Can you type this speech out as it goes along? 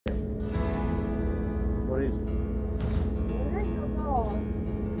is it? There ain't no dog.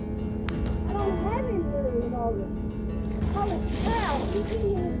 I don't have any little dogs. Holy cow, you can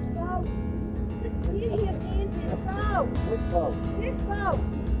hear this dog. You hear this dog. Which dog? This dog.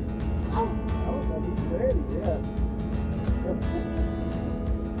 Oh. Oh, he's ready, yeah.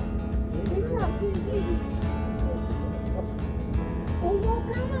 He's not too easy. He won't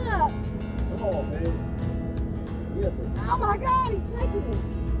come up. Come on, man. Yes, sir. Oh my God, he's taking it.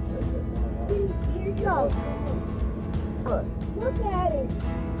 Here you go. What? Look at him.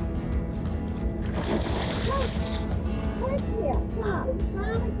 Quick here. Come.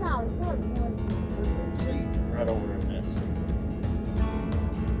 Come. Seat right over in that seat.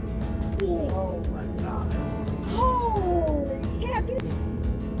 Yeah. Oh my God. Holy cow.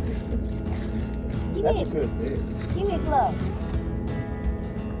 That's a good fish. Give me a glove.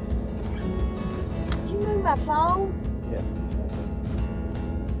 Did you move my phone? Yeah.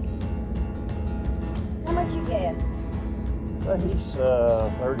 How much you get? So he's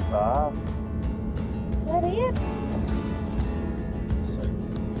 35. Is that it?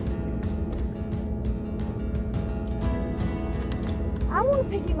 I want to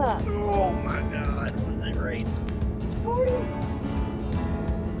pick him up. Oh my God, what is that rate? 40,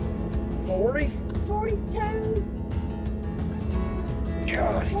 40? 42,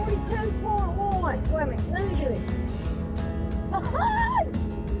 God. 42.1. Wait a minute, let me do it.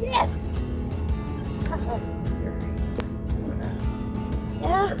 Yes!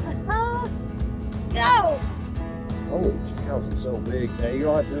 Go! Holy cows, he's so big. Now you're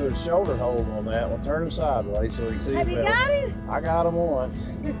going to have to do a shoulder hold on that one. Turn him sideways so he can see Have the you belly. got him? I got him once.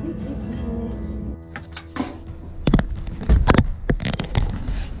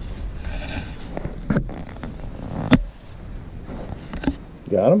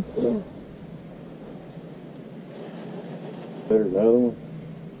 Got him? There's another one.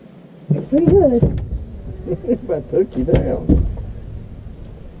 Pretty good. About took you down.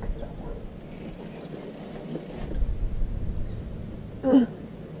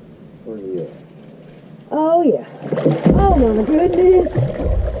 Where's he at? Oh, yeah. Oh, my goodness.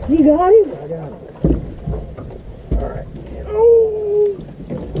 You got him? I got him. Alright.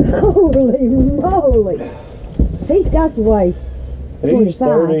 Holy moly. He's got to weigh He's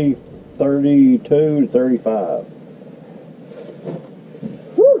 25. 32 to 35.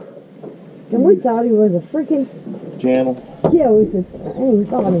 Whew. And we thought he was a freaking... Channel. Yeah, we said, I ain't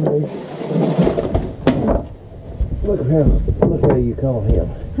thought he was. Look how you caught him.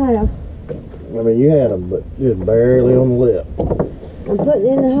 How? I mean, you had him, but just barely on the lip. I'm putting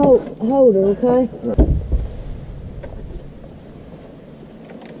in the holder, okay?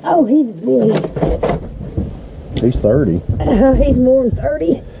 Oh, he's big. He's 30. He's more than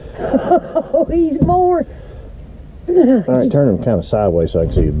 30. Oh, he's more. All right, turn him kind of sideways so I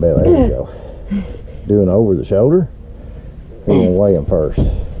can see his belly. There you go. Doing over the shoulder. You're going to weigh him first.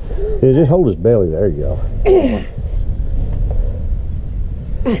 Yeah, just hold his belly. There you go.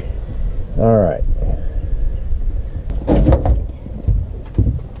 All right.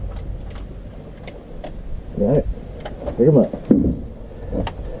 Got it. Pick him up.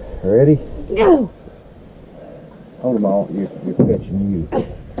 Ready? Go. Hold him all. You're catching you.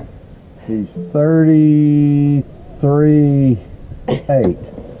 He's 33.8.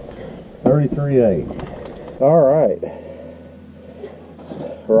 33.8. All right.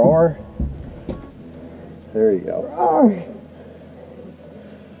 Roar. There you go. Roar.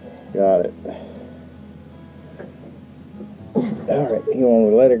 Got it. All right. You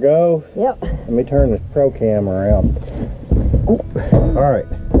want to let her go? Yep. Let me turn this pro cam around. All right.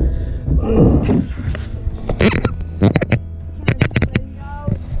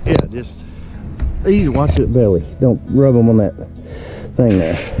 Yeah, just easy. Watch that belly. Don't rub them on that thing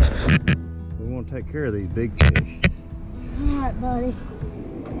there. We want to take care of these big fish. All right, buddy.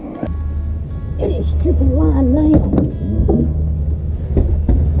 It is stripping line now.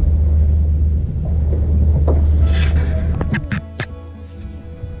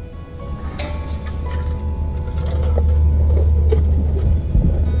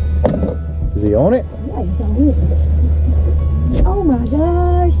 Is he on it? Yeah, he's on it. Oh my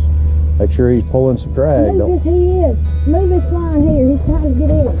gosh. Make sure he's pulling some drag. Move this, he is. Move this line here. He's trying to get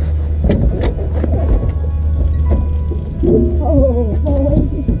in. Oh, boy.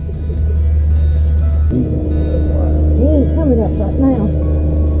 He ain't coming up right now.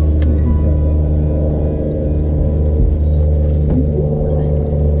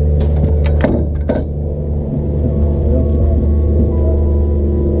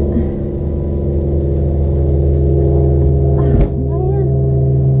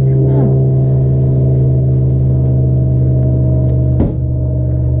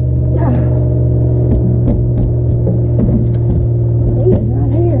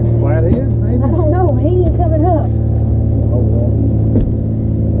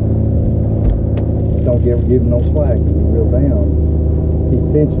 give him no slack. He's real down. He's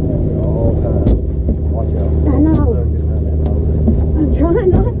pinching at you all the time. Watch out. I know. I'm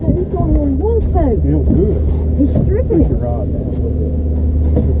trying not to. He's going where he wants to. Feels good. He's stripping Push it. your rod down a little bit.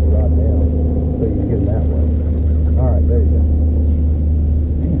 Push your rod down so you can get him that way. All right, there you go.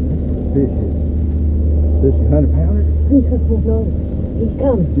 Man, this fish is. This your 100-pounder? No, he's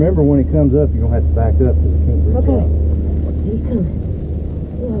coming. Remember, when he comes up, you're gonna have to back up because he can't reach Okay. up. He's coming.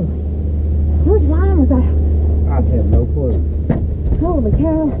 Slowly. Which line was out? I have no clue. Holy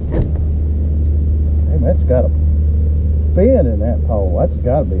cow. Hey, that's got a fin in that pole. That's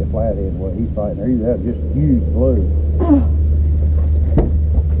got to be a flathead what he's fighting. Or either that's just a huge blue.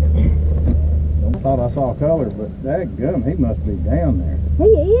 I thought I saw color, but dadgum, he must be down there. He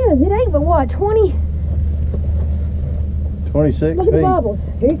is. It ain't but what, 20? 26 Look feet. at the bubbles.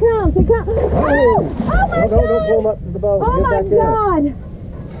 Here he comes. Here he comes. Oh my God. Don't pull him up to the boat. Oh Get my back there. God.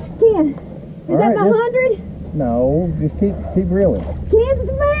 Ken, is All that right, the 100? No, just keep reeling. Ken's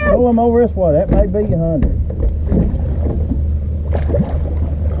the man. Pull him over this way. That may be 100.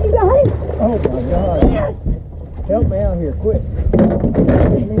 You got him? Oh my God. Yes. Help me out here, quick.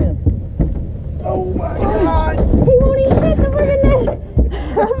 Get him in. Oh my God. He won't even hit the friggin' net.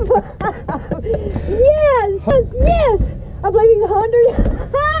 Yes. Yes. I believe he's 100.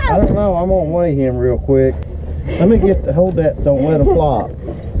 I don't know. I'm gonna weigh him real quick. Let me hold that. Don't let him flop.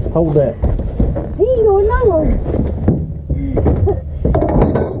 Hold that. He ain't going nowhere.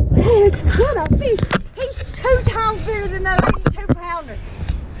 What a fish. He's 2 times bigger than that 82-pounder.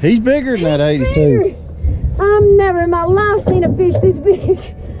 He's bigger than that 82. I've never in my life seen a fish this big.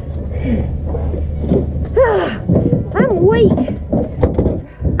 I'm weak. Look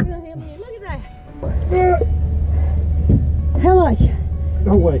at that. How much?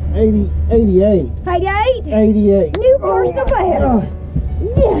 Oh wait, 88. 88? 88. New personal best.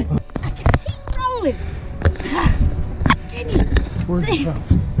 Yes. I can keep rolling. Where's the phone?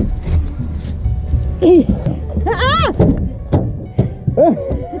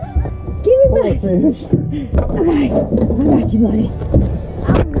 Give me Poor back. fish. Okay, I got you, buddy.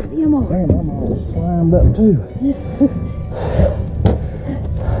 I'm gonna get him on. Damn, I'm all slimed up too.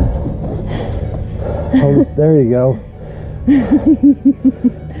 Oh, there you go. I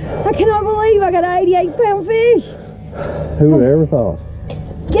cannot believe I got an 88-pound fish. Who would have ever thought?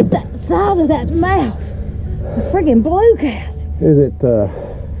 Get the size of that mouth. A friggin' blue cat. Is it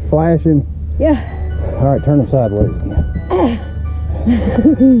flashing? Yeah. All right, turn them sideways again.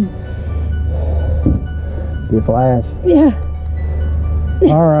 Do you flash? Yeah.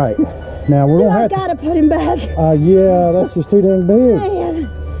 All right. Now we're gonna I have to. gotta put him back. Yeah, that's just too dang big. Man,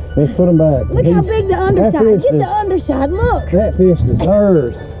 Let's put him back. look how big the underside. fish Get the does- underside. Look. That fish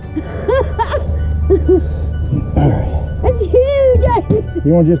deserves. All right. That's huge.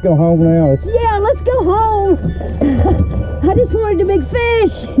 You want to just go home now? Yeah, let's go home. I just wanted a big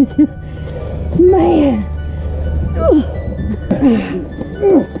fish. Man.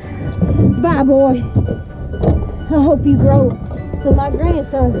 Bye, boy. I hope you grow so my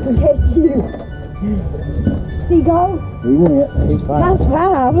grandsons can catch you. He go? He went. He's fine. High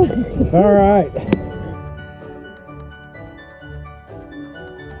five. All right.